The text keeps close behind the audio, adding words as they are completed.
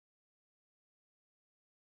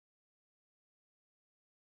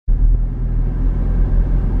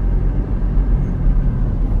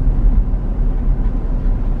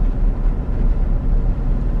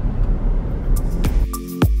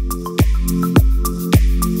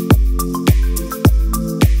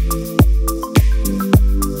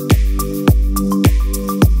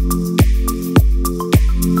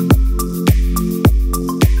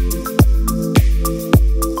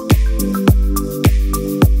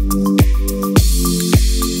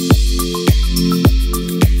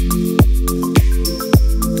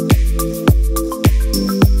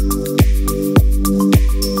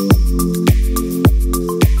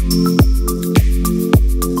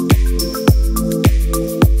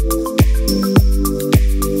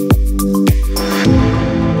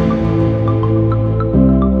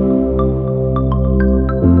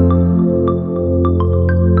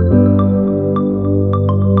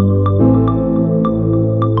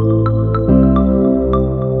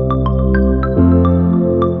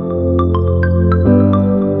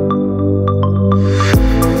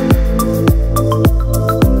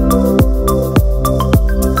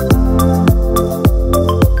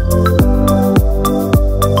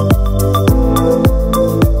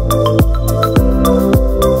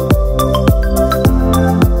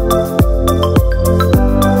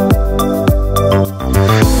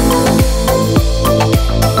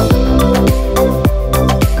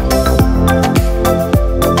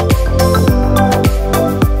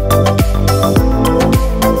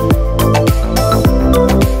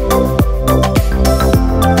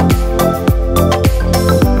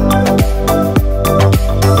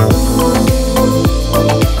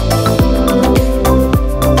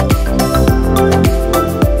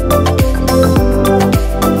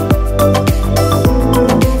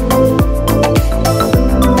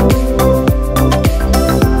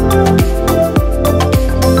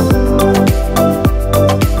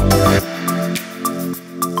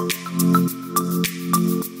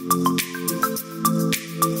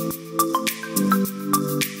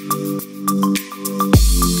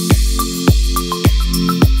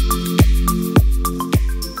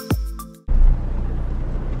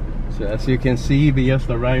as you can see, we just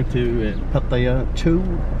arrived to Pattaya 2,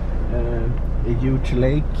 a huge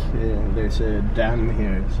lake. There's a dam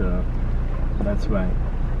here, so that's why.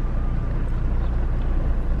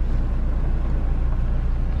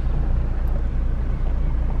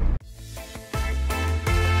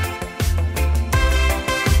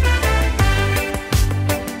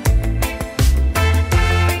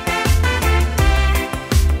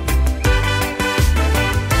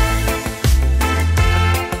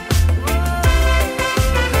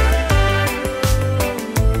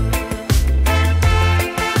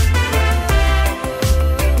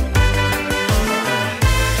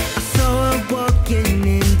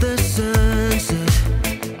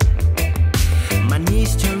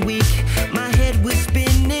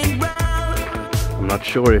 Not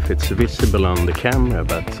sure if it's visible on the camera,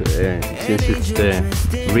 but since it's the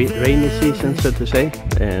rainy season, so to say,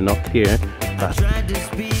 not here, but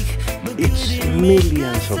it's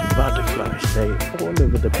millions of butterflies. They all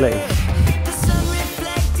over the place,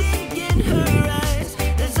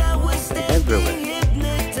 everywhere.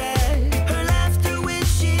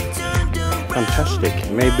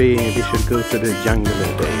 Fantastic. Maybe we should go to the jungle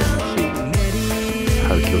today and see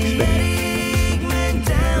how it looks there.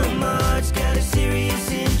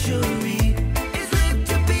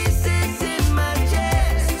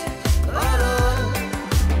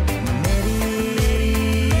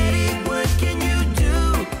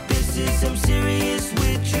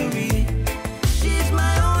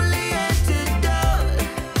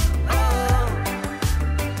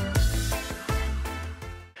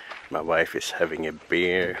 My wife is having a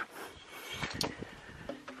beer.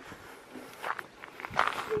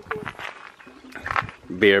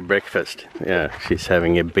 Beer breakfast. Yeah, she's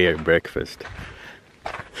having a beer breakfast.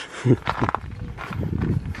 I'm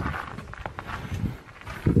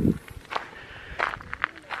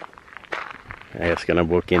just gonna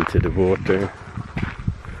walk into the water.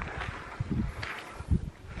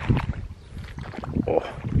 Oh.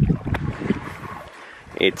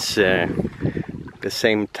 It's the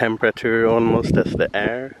same temperature almost as the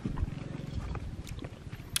air.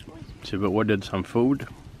 So we ordered some food.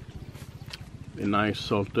 A nice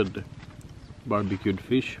salted barbecued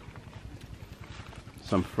fish,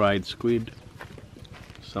 some fried squid,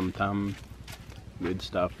 some tam, good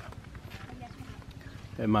stuff.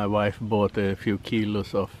 And my wife bought a few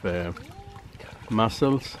kilos of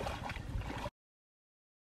mussels.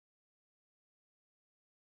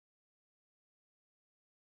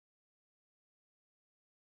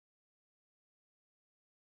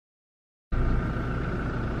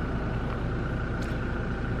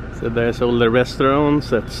 So there's all the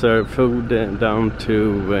restaurants that serve food down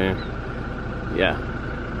to yeah,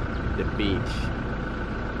 the beach.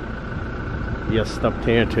 Just stopped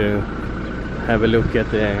here to have a look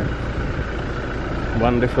at the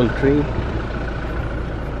wonderful tree.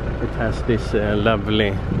 It has these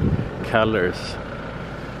lovely colors.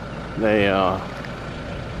 They are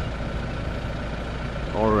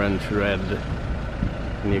orange, red,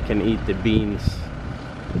 and you can eat the beans